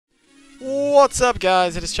What's up,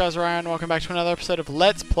 guys? It is Charzzariah and welcome back to another episode of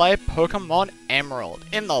Let's Play Pokémon Emerald.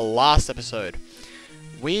 In the last episode,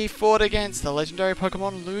 we fought against the legendary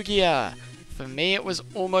Pokémon Lugia. For me, it was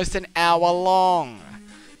almost an hour long.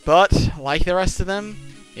 But, like the rest of them,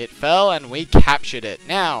 it fell and we captured it.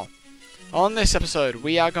 Now, on this episode,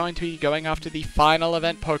 we are going to be going after the final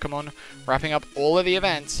event Pokémon, wrapping up all of the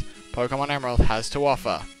events Pokémon Emerald has to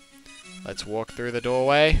offer. Let's walk through the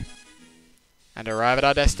doorway and arrive at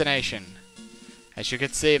our destination. As you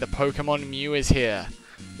can see, the Pokémon Mew is here.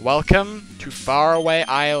 Welcome to Faraway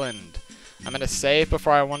Island. I'm going to save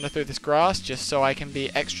before I wander through this grass, just so I can be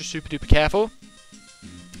extra super duper careful.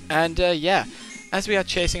 And yeah, as we are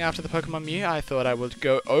chasing after the Pokémon Mew, I thought I would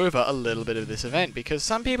go over a little bit of this event, because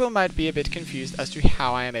some people might be a bit confused as to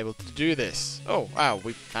how I am able to do this. Oh, wow,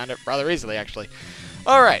 we found it rather easily, actually.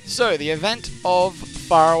 Alright, so the event of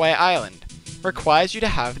Faraway Island requires you to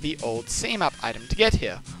have the old C-Map item to get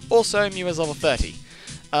here. Also, Mew is level 30.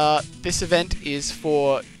 This event is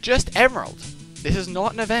for just Emerald. This is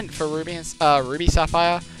not an event for Ruby,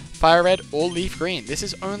 Sapphire, Fire Red, or Leaf Green. This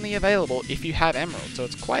is only available if you have Emerald, so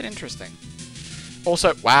it's quite interesting.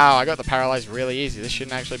 Also, wow, I got the Paralyzed really easy. This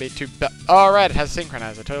shouldn't actually be too bad. Oh, right, it has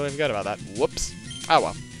Synchronize. I totally forgot about that. Whoops. Oh,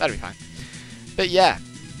 well, that'll be fine. But yeah.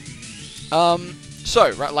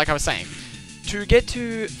 So, right, like I was saying, to get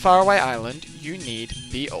to Faraway Island, you need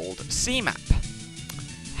the old C-Map.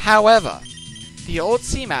 However, the old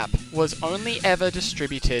C-Map was only ever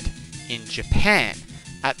distributed in Japan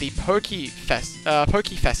at the Pokefesta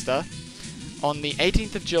on the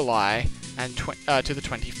 18th of July and to the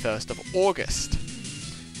 21st of August.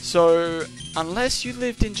 So, unless you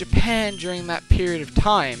lived in Japan during that period of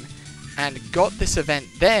time and got this event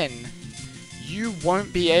then, you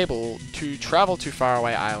won't be able to travel to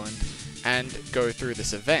Faraway Island and go through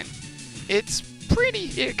this event.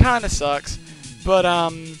 It kind of sucks, but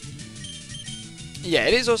yeah,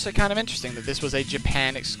 it is also kind of interesting that this was a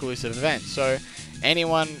Japan exclusive event, so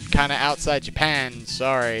anyone kind of outside Japan,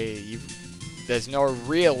 sorry, there's no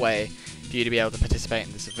real way for you to be able to participate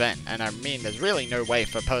in this event, and I mean there's really no way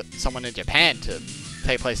for someone in Japan to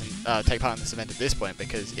take part in this event at this point,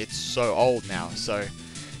 because it's so old now. So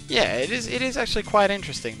yeah, it is actually quite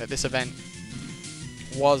interesting that this event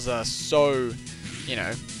was so, you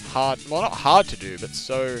know, hard, well, not hard to do, but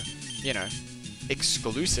so, you know,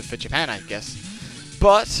 exclusive for Japan, I guess.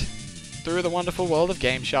 But through the wonderful world of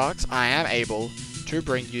Game Sharks, I am able to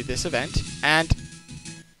bring you this event, and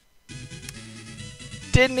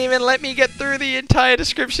didn't even let me get through the entire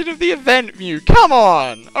description of the event, Mew. Come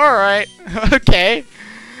on! Alright, okay.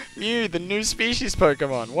 Mew, the new species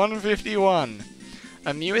Pokemon, 151.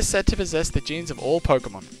 A Mew is said to possess the genes of all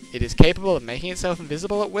Pokemon. It is capable of making itself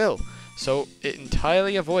invisible at will, so it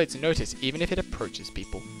entirely avoids notice even if it approaches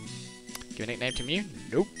people. Give a nickname to Mew?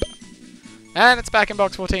 Nope. And it's back in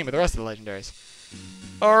box 14 with the rest of the legendaries.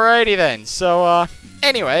 Alrighty then, so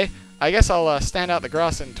anyway, I guess I'll stand out the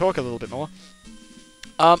grass and talk a little bit more.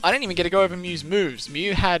 I didn't even get to go over Mew's moves.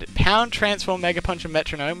 Mew had Pound, Transform, Mega Punch, and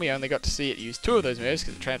Metronome. We only got to see it use 2 of those moves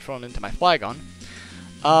because it transformed into my Flygon.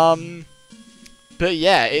 But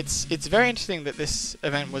yeah, it's very interesting that this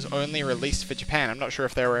event was only released for Japan. I'm not sure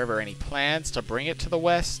if there were ever any plans to bring it to the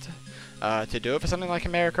West, to do it for something like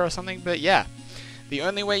America or something, but yeah. The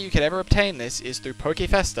only way you could ever obtain this is through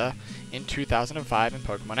Pokefesta in 2005 in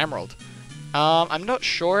Pokémon Emerald. I'm not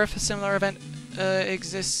sure if a similar event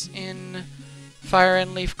exists in Fire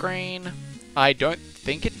and Leaf Green. I don't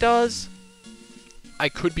think it does. I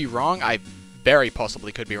could be wrong. I very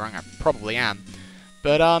possibly could be wrong. I probably am.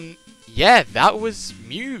 But yeah, that was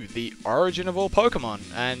Mew, the origin of all Pokemon,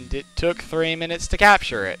 and it took 3 minutes to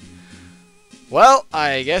capture it. Well,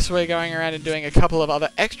 I guess we're going around and doing a couple of other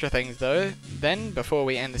extra things though, then, before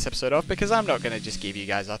we end this episode off, because I'm not going to just give you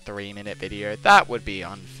guys a 3-minute video. That would be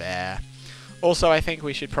unfair. Also, I think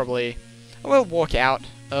we should probably, we'll walk out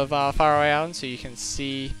of Faraway Island so you can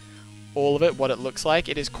see all of it, what it looks like.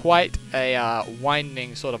 It is quite a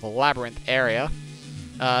winding sort of labyrinth area.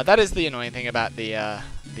 That is the annoying thing about the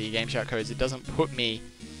Game Shark codes. It doesn't put me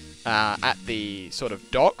at the sort of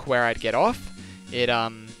dock where I'd get off.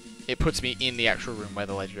 It puts me in the actual room where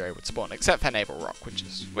the legendary would spawn, except for Naval Rock,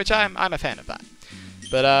 which I'm a fan of that.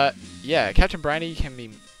 But yeah, Captain Brandy can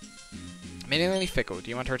be minimally fickle. Do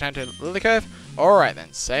you want to return to Lily Cove? Alright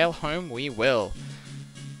then, sail home we will.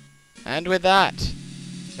 And with that,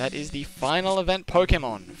 that is the final event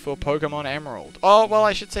Pokemon for Pokemon Emerald. Oh, well,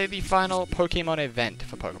 I should say the final Pokemon event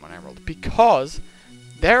for Pokemon Emerald, because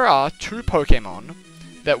there are 2 Pokemon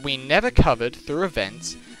that we never covered through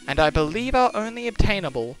events, and I believe are only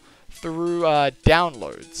obtainable through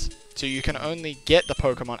downloads So you can only get the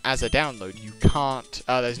Pokemon as a download. You can't,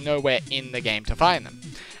 there's nowhere in the game to find them.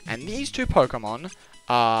 And these two Pokemon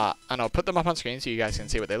are, and I'll put them up on screen so you guys can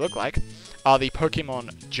see what they look like, are the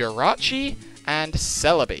Pokemon Jirachi and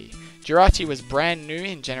Celebi. Jirachi was brand new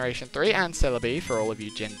in Generation 3, and Celebi, for all of you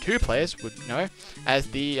Gen 2 players, would know as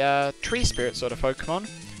the Tree Spirit sort of Pokemon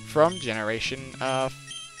from Generation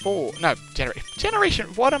 4. No, Generation,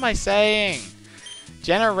 what am I saying?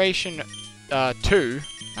 Generation 2.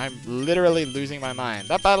 I'm literally losing my mind.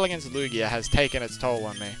 That battle against Lugia has taken its toll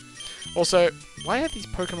on me. Also, why are these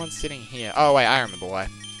Pokemon sitting here? Oh wait, I remember why.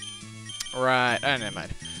 Right, oh never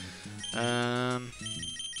mind.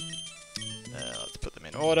 Let's put them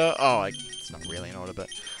in order. Oh, it's not really in order, but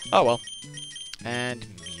oh well. And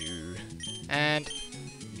Mew. And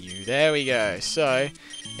Mew. There we go. So,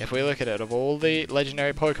 if we look at it, of all the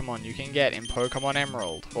legendary Pokemon you can get in Pokemon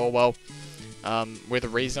Emerald, or well, with a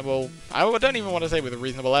reasonable, I don't even want to say with a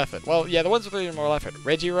reasonable effort. Well, yeah, the ones with reasonable effort.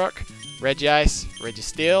 Regirock, Regice,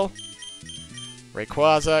 Registeel,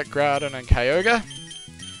 Rayquaza, Groudon, and Kyogre.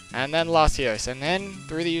 And then Latios. And then,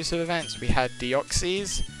 through the use of events, we had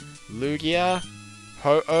Deoxys, Lugia,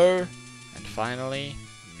 Ho-Oh, and finally,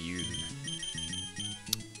 Mew.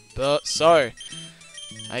 But, so,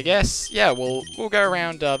 I guess, yeah, we'll go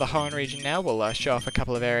around the Hoenn region now. We'll show off a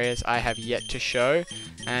couple of areas I have yet to show,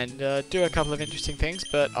 and do a couple of interesting things.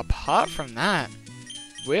 But apart from that,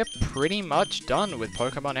 we're pretty much done with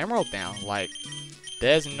Pokemon Emerald now. Like,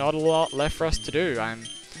 there's not a lot left for us to do. I'm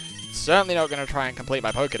certainly not going to try and complete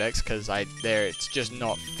my Pokedex, because it's just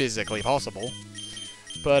not physically possible.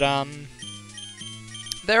 But,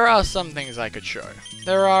 there are some things I could show.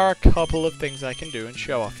 There are a couple of things I can do and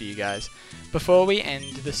show off for you guys before we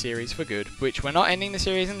end the series for good, which we're not ending the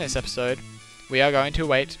series in this episode. We are going to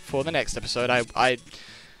wait for the next episode.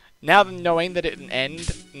 Now knowing that it can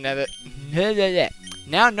end,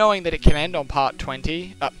 now knowing that it can end on part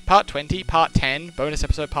 20, part 10, bonus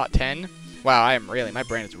episode part 10. Wow, my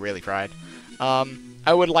brain is really fried.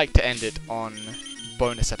 I would like to end it on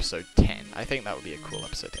bonus episode 10. I think that would be a cool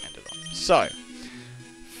episode to end it on. So,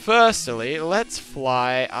 firstly, let's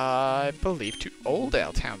fly, I believe, to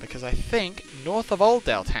Oldale Town, because I think north of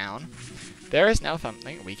Oldale Town, there is now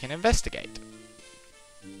something we can investigate.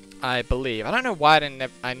 I believe. I don't know why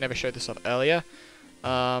I never showed this off earlier,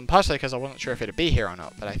 partially because I wasn't sure if it'd be here or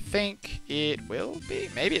not, but I think it will be.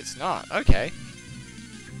 Maybe it's not. Okay.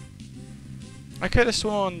 I could have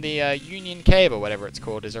sworn the Union Cave, or whatever it's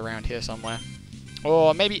called, is around here somewhere.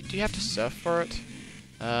 Or maybe, do you have to surf for it?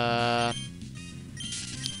 I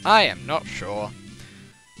am not sure.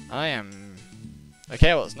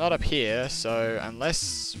 Okay, well, it's not up here, so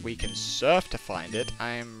unless we can surf to find it,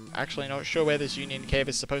 I'm actually not sure where this Union Cave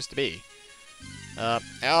is supposed to be. Oh,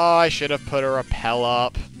 I should have put a rappel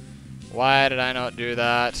up. Why did I not do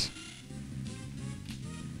that?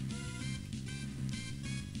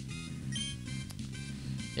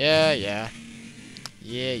 Yeah.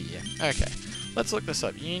 Okay, let's look this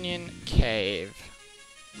up. Union Cave.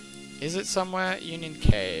 Is it somewhere? Union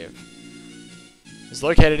Cave. It's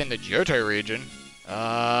located in the Johto region.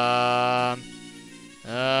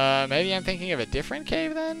 Maybe I'm thinking of a different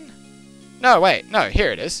cave then? No, wait. No,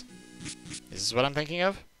 here it is. Is this what I'm thinking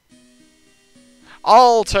of?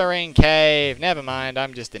 Altering Cave! Never mind,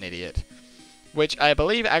 I'm just an idiot. Which I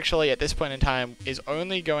believe actually at this point in time is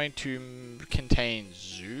only going to contain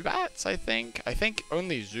Zubats, I think. I think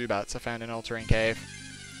only Zubats are found in Altering Cave.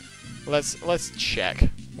 Let's check.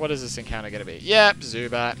 What is this encounter going to be? Yep,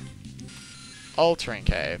 Zubat. Altering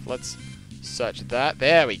Cave. Let's search that.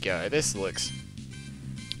 There we go. This looks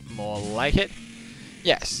more like it.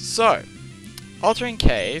 Yes, so Altering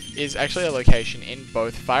Cave is actually a location in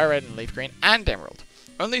both Fire Red and Leaf Green and Emerald.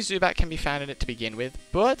 Only Zubat can be found in it to begin with,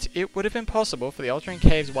 but it would have been possible for the Altering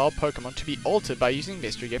Cave's wild Pokemon to be altered by using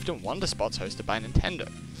Mystery Gift and Wonder Spots hosted by Nintendo.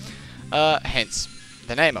 Hence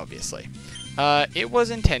the name, obviously. It was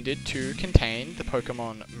intended to contain the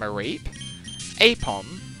Pokemon Mareep,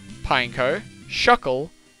 Aipom, Pineco, Shuckle,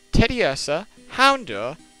 Teddiursa,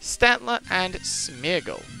 Houndour, Stantler, and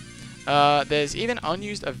Smeargle. There's even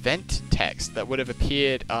unused event text that would have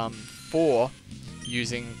appeared for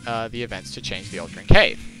using the events to change the Altering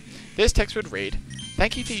Cave. This text would read,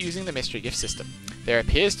 "Thank you for using the Mystery Gift system. There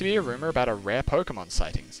appears to be a rumor about a rare Pokemon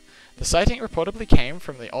sightings. The sighting reportedly came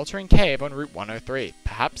from the Altering Cave on Route 103.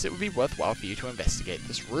 Perhaps it would be worthwhile for you to investigate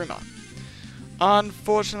this rumor."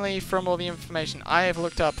 Unfortunately, from all the information I have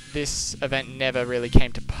looked up, this event never really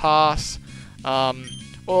came to pass.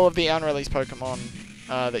 All of the unreleased Pokemon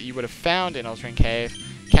that you would have found in Altering Cave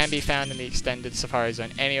can be found in the extended Safari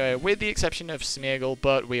Zone anyway, with the exception of Smeargle,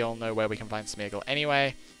 but we all know where we can find Smeargle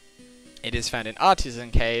anyway. It is found in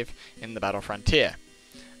Artisan Cave in the Battle Frontier.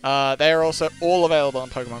 They are also all available in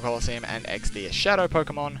Pokemon Colosseum and XD as Shadow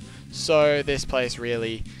Pokemon, so this place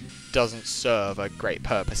really doesn't serve a great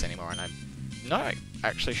purpose anymore, and I'm not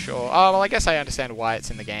actually sure. Oh, well, I guess I understand why it's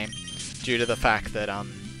in the game, due to the fact that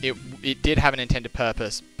it did have an intended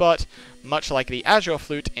purpose, but much like the Azure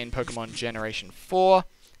Flute in Pokemon Generation 4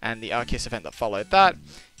 and the Arceus event that followed that,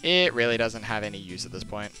 it really doesn't have any use at this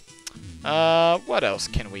point. What else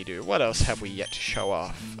can we do? What else have we yet to show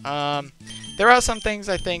off? There are some things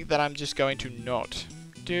I think that I'm just going to not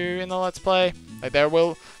do in the Let's Play. Like there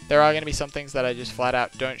are going to be some things that I just flat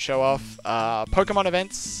out don't show off. Pokemon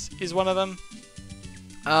events is one of them.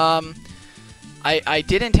 I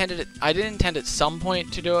did intend at some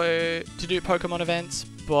point to do Pokemon events,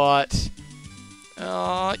 but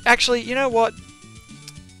actually, you know what?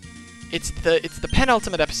 It's the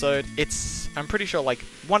penultimate episode. I'm pretty sure like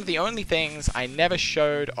one of the only things I never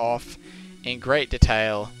showed off in great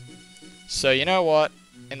detail. So you know what?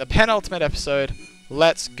 In the penultimate episode,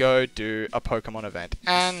 let's go do a Pokemon event.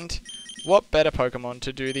 And what better Pokemon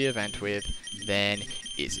to do the event with than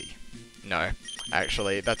Izzy? No,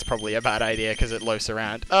 actually, that's probably a bad idea because it loafs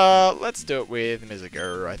around. Let's do it with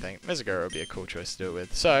Mizaguru, I think. Mizaguru would be a cool choice to do it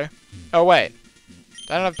with. So, oh wait.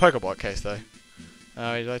 I don't have a Pokeblock case though.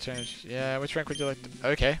 Would you like to change? Yeah, which rank would you like to...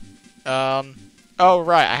 Okay. Oh,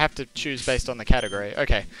 right, I have to choose based on the category.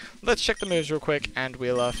 Okay, let's check the moves real quick, and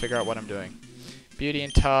we'll figure out what I'm doing. Beauty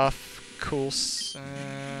and Tough, cool,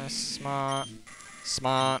 smart.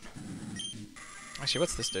 Actually,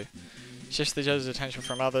 what's this do? Shifts the judge's attention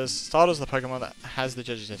from others. Startles the Pokemon that has the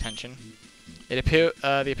judge's attention. The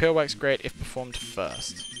appeal works great if performed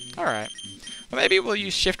first. Alright. Well, maybe we'll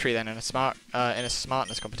use Shiftry then in a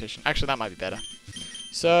smartness competition. Actually, that might be better.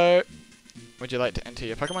 So... would you like to enter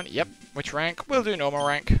your Pokemon? Yep. Which rank? We'll do normal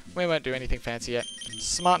rank. We won't do anything fancy yet.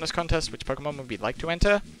 Smartness contest. Which Pokemon would we like to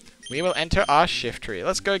enter? We will enter our Shiftry.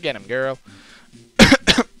 Let's go get him, girl.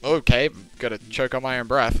 Okay, gotta choke on my own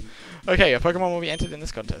breath. Okay, your Pokemon will be entered in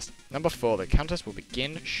this contest. Number 4. The contest will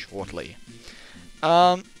begin shortly.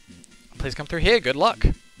 Please come through here. Good luck.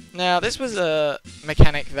 Now, this was a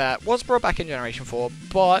mechanic that was brought back in Generation 4,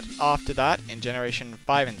 but after that, in Generation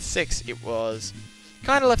 5 and 6, it was...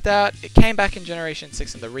 kind of left out. It came back in Generation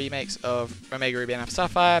 6 in the remakes of Omega Ruby and Alpha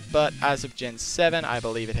Sapphire, but as of Gen 7, I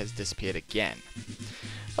believe it has disappeared again.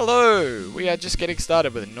 Hello! We are just getting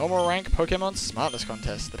started with a normal rank Pokemon Smartness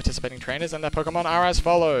Contest. The participating trainers and their Pokemon are as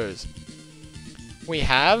follows. We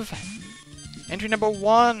have... entry number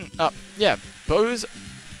 1... Bose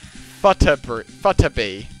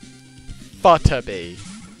Futterby.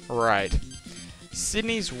 Right.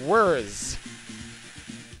 Sydney's Whirs.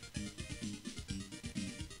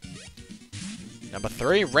 Number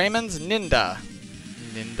 3, Raymond's Ninda.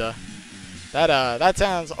 That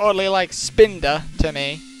sounds oddly like Spinder to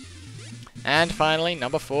me. And finally,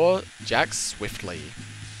 number 4, Jack Swiftly.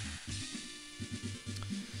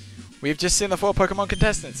 We've just seen the 4 Pokemon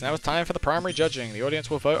contestants. Now it's time for the primary judging. The audience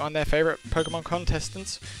will vote on their favorite Pokemon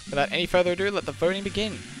contestants. Without any further ado, let the voting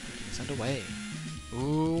begin. Voting is underway.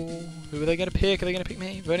 Ooh, who are they going to pick? Are they going to pick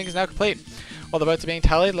me? Voting is now complete. While the votes are being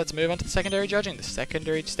tallied, let's move on to the secondary judging. The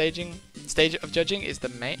secondary stage of judging is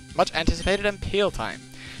the much anticipated appeal time.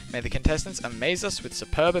 May the contestants amaze us with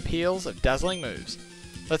superb appeals of dazzling moves.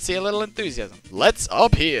 Let's see a little enthusiasm. Let's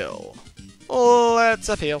appeal. Let's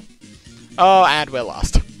appeal. Oh, and we're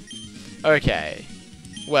lost. Okay.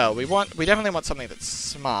 Well, we definitely want something that's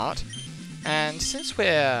smart. And since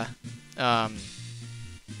we're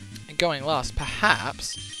going last,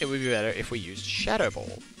 perhaps it would be better if we used Shadow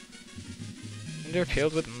Ball. And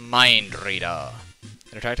appealed with Mind Reader.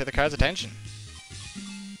 It attracted the crowd's attention.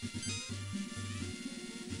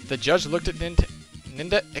 The judge looked at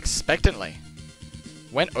Ninda expectantly.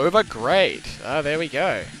 Went over great. Ah, there we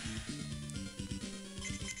go.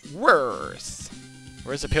 Worse.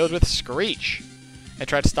 Whereas appealed with Screech. It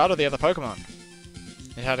tried to startle the other Pokemon.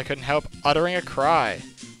 Nincada couldn't help uttering a cry.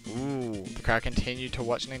 Ooh, the crowd continued to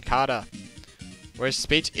watch Nincada. Whereas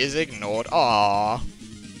speech is ignored. Aww.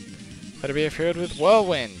 Let it be appealed with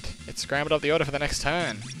Whirlwind. It scrambled up the order for the next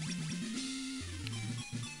turn.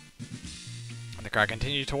 And the crowd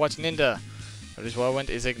continued to watch Ninda. But his Whirlwind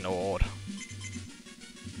is ignored.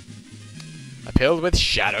 Appealed with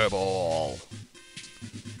Shadow Ball.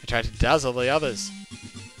 It tried to dazzle the others.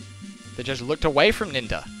 The judge looked away from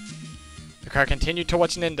Ninda. The crowd continued to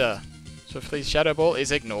watch Ninda. Swiftly's Shadow Ball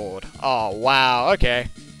is ignored. Oh, wow, okay.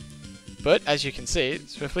 But, as you can see,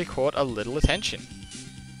 Swiftly caught a little attention.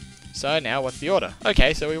 So, now what's the order?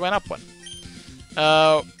 Okay, so we went up one.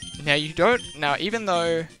 Now, even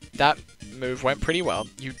though that move went pretty well,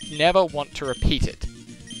 you never want to repeat it.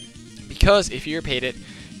 because if you repeat it,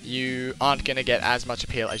 you aren't going to get as much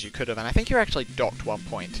appeal as you could have, and I think you're actually docked 1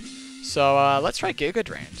 point. So let's try Giga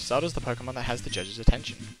Drain. Zardo's the Pokemon that has the judge's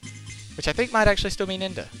attention, which I think might actually still be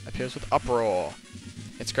Ninda. Appeals with Uproar.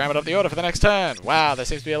 It's scrambled up the order for the next turn. Wow, there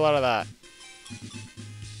seems to be a lot of that.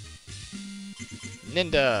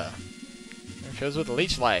 Ninda. Appeals with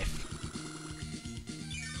Leech Life.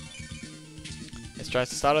 It tries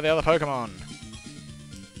to start with the other Pokemon.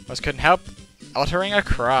 Most couldn't help uttering a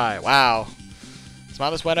cry. Wow.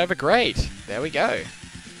 Smartness went over great. There we go.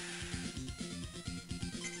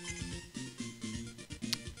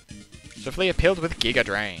 Swiftly appealed with Giga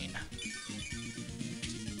Drain.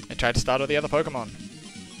 It tried to start with the other Pokemon.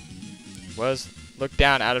 Was look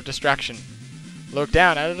down out of distraction. Look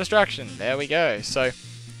down out of distraction. There we go. So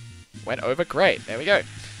went over great. There we go.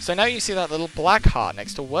 So now you see that little black heart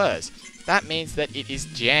next to Whirrs. That means that it is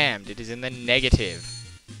jammed. It is in the negative.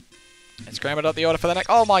 It scrambled up the order for the next.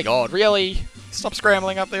 Oh my god, really? Stop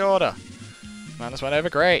scrambling up the order. Minus went over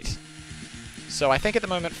great. So I think at the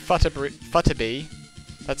moment Futterby,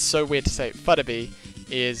 that's so weird to say, Futterby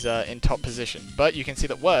is in top position. But you can see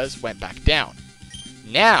that Whirrs went back down.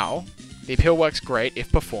 Now, the appeal works great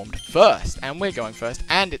if performed first. And we're going first,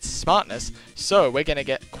 and it's smartness. So we're going to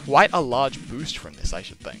get quite a large boost from this, I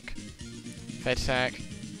should think. Fate Attack.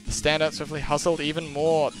 The standout swiftly hustled even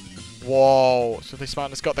more. Whoa, Swiftly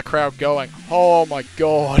Smartness got the crowd going. Oh my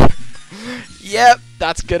god. Yep,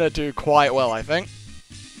 that's gonna do quite well, I think.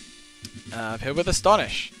 Here with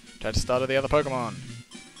Astonish. Tried to start with the other Pokemon.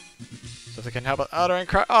 Swiftly can help but uttering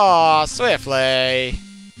cry. Aw, Swiftly.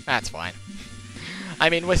 That's fine. I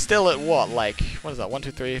mean, we're still at what, like, what is that? 1,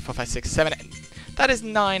 2, 3, 4, 5, 6, 7, 8. That is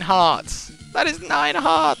 9 hearts. That is 9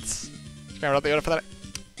 hearts. Scramble up the order for that.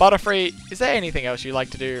 Butterfree, is there anything else you like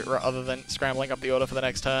to do other than scrambling up the order for the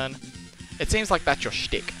next turn? It seems like that's your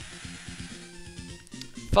shtick.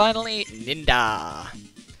 Finally, Ninda.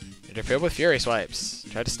 Interfered with Fury Swipes.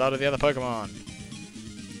 Tried to start with the other Pokemon.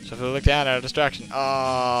 So if we look down at a distraction.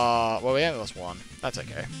 Well, we only lost 1. That's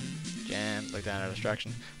okay. Jam, look down at a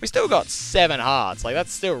distraction. We still got 7 hearts. Like,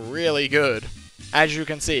 that's still really good. As you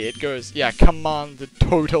can see, it goes, yeah, command the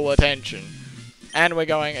total attention. And we're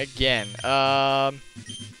going again.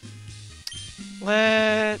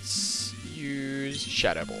 Let's use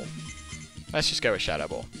Shadow Ball. Let's just go with Shadow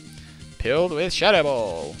Ball. Peeled with Shadow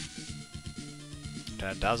Ball.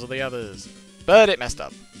 Trying to dazzle the others. But it messed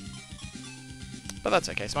up. But that's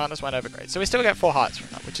okay. Smartness went over great. So we still get 4 hearts from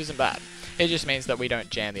that, which isn't bad. It just means that we don't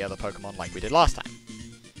jam the other Pokemon like we did last time.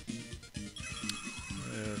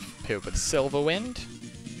 Peeled with Silver Wind.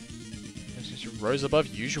 This just rose above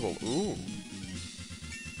usual. Ooh.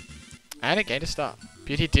 And it gained a star.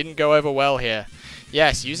 Beauty didn't go over well here.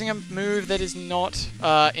 Yes, using a move that is not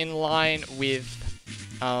in line with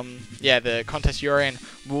the contest you're in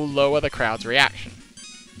will lower the crowd's reaction.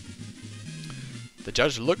 The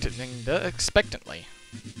judge looked at Ninda expectantly.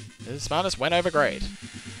 The Smartness went over great.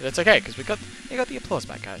 But it's okay, because you got the applause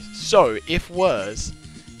back, guys. So, if Whirrs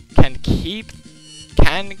can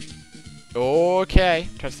okay.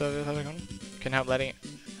 Try to start the other one. Can help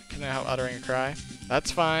uttering a cry.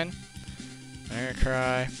 That's fine. Uttering a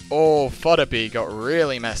cry. Oh, Futterby got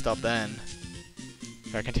really messed up then.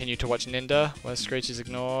 I continue to watch Ninda, where Screech is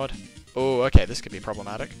ignored. Oh, okay, this could be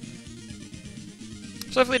problematic.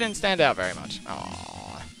 So hopefully it didn't stand out very much.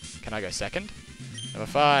 Aww. Can I go second? Number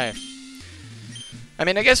 5. I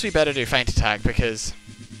mean, I guess we better do Feint Attack because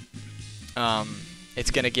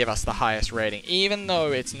it's going to give us the highest rating, even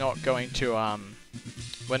though it's not going to,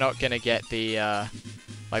 we're not going to get the,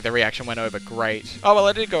 like the reaction went over great. Oh, well,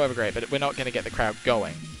 it did go over great, but we're not going to get the crowd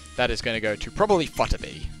going. That is going to go to probably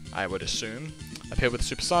Futterby, I would assume. Appeared with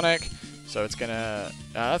Supersonic, so it's going to,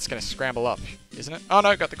 that's going to scramble up, isn't it? Oh,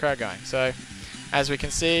 no, got the crowd going. So, as we can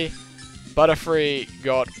see, Butterfree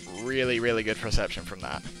got really, really good reception from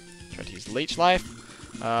that. Tried to use Leech Life.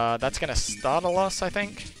 That's going to startle us, I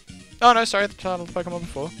think. Oh, no, sorry, the startled the Pokemon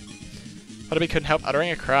before. Futterby couldn't help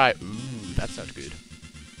uttering a cry. Ooh, that's not good.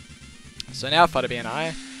 So now Futterby and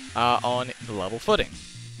I are on level footing.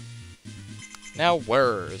 Now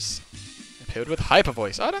Whirrs. Appeared with Hyper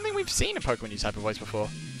Voice. I don't think we've seen a Pokemon use Hyper Voice before.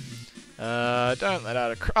 Don't let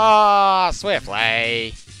out a cry. Ah,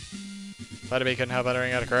 Swiftly! Futterby couldn't help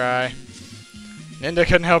uttering out a cry. Ninda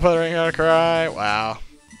couldn't help uttering out a cry. Wow.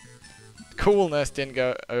 Coolness didn't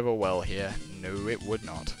go over well here. No, it would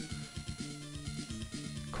not.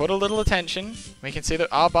 Caught a little attention. We can see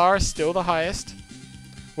that our bar is still the highest.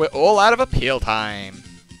 We're all out of appeal time.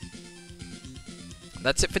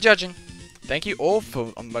 That's it for judging. Thank you all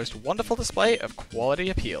for a most wonderful display of quality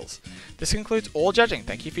appeals. This concludes all judging.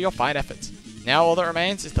 Thank you for your fine efforts. Now all that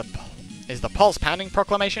remains is is the pulse-pounding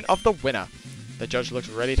proclamation of the winner. The judge looks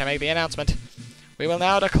ready to make the announcement. We will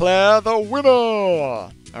now declare the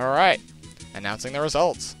winner! Alright, announcing the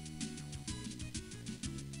results.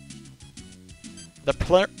 The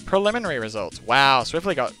preliminary results. Wow,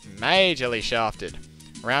 Swiftly got majorly shafted.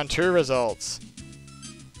 Round 2 results.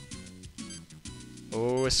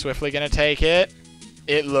 Ooh, is Swiftly gonna take it?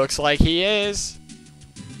 It looks like he is.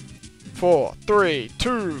 4, 3,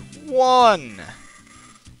 2, 1.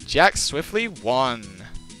 Jack Swiftly won.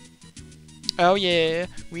 Oh yeah,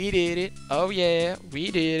 we did it. Oh yeah,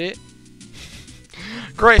 we did it.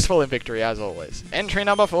 Graceful in victory as always. Entry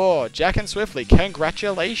number 4, Jack and Swiftly,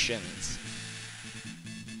 congratulations.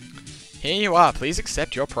 Here you are, please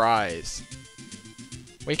accept your prize.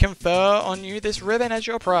 We confer on you this ribbon as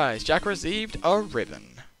your prize. Jack received a ribbon.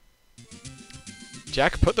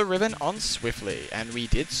 Jack put the ribbon on Swiftly, and we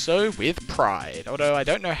did so with pride. Although I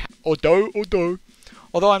don't know how,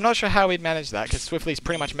 although I'm not sure how we'd manage that, because Swiftly's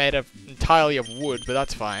pretty much made entirely of wood, but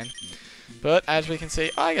that's fine. But as we can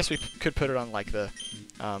see, I guess we could put it on like the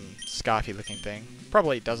scarfy looking thing.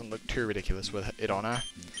 Probably doesn't look too ridiculous with it on her.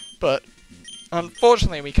 But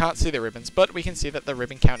unfortunately we can't see the ribbons, but we can see that the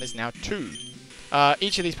ribbon count is now 2.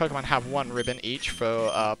 Each of these Pokemon have 1 ribbon each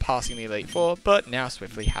for passing the Elite Four, but now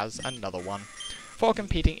Swiftly has another one for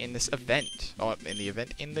competing in this event, or in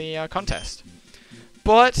the contest.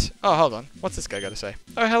 But, oh hold on, what's this guy got to say?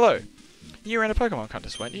 Oh hello, you were in a Pokemon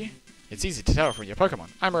contest, weren't you? It's easy to tell from your Pokemon.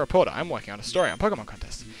 I'm a reporter, I'm working on a story on Pokemon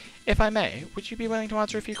contests. If I may, would you be willing to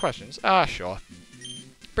answer a few questions? Ah, sure.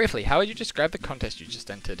 Briefly, how would you describe the contest you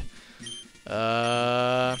just entered?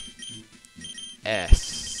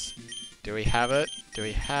 S. Do we have it? Do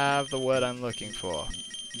we have the word I'm looking for?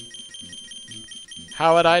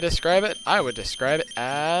 How would I describe it? I would describe it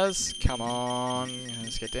as... Come on,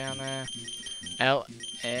 let's get down there.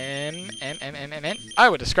 L-M-M-M-M-M-N. I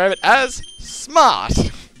would describe it as smart!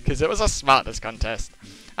 Because it was a smartness contest.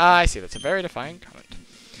 I see, that's a very defining comment.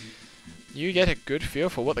 You get a good feel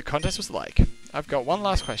for what the contest was like. I've got one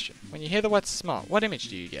last question. When you hear the word smart, what image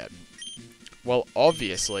do you get? Well,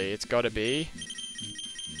 obviously, it's got to be...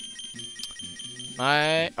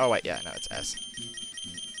 Oh wait, yeah, no, it's S.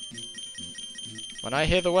 When I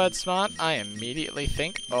hear the word smart, I immediately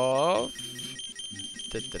think of...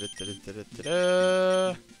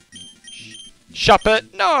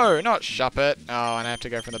 Shuppet! No, not Shuppet. Oh, and I have to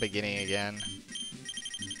go from the beginning again.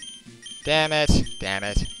 Damn it. Damn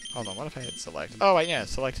it. Hold on, what if I hit select? Oh, wait, yeah,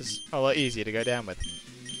 select is a lot easier to go down with.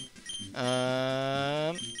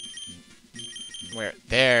 Where?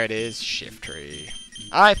 There it is, Shiftry.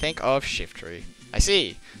 I think of Shiftry. I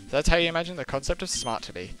see. So that's how you imagine the concept of smart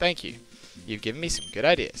to be. Thank you. You've given me some good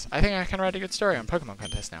ideas. I think I can write a good story on Pokemon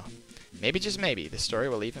Contest now. Maybe, just maybe, this story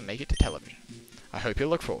will even make it to television. I hope you'll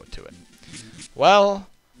look forward to it. Well,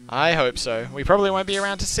 I hope so. We probably won't be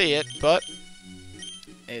around to see it, but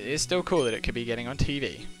it is still cool that it could be getting on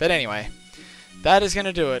TV. But anyway, that is going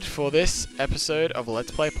to do it for this episode of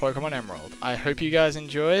Let's Play Pokemon Emerald. I hope you guys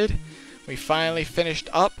enjoyed. We finally finished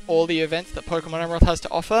up all the events that Pokemon Emerald has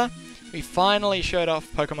to offer. We finally showed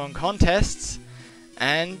off Pokemon contests.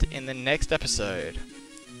 And in the next episode,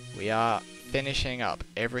 we are finishing up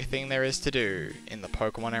everything there is to do in the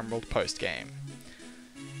Pokemon Emerald post-game.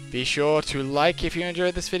 Be sure to like if you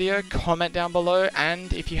enjoyed this video, comment down below,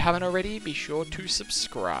 and if you haven't already, be sure to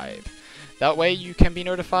subscribe. That way you can be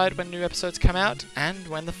notified when new episodes come out, and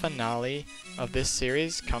when the finale of this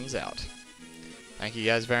series comes out. Thank you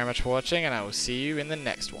guys very much for watching, and I will see you in the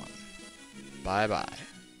next one. Bye bye.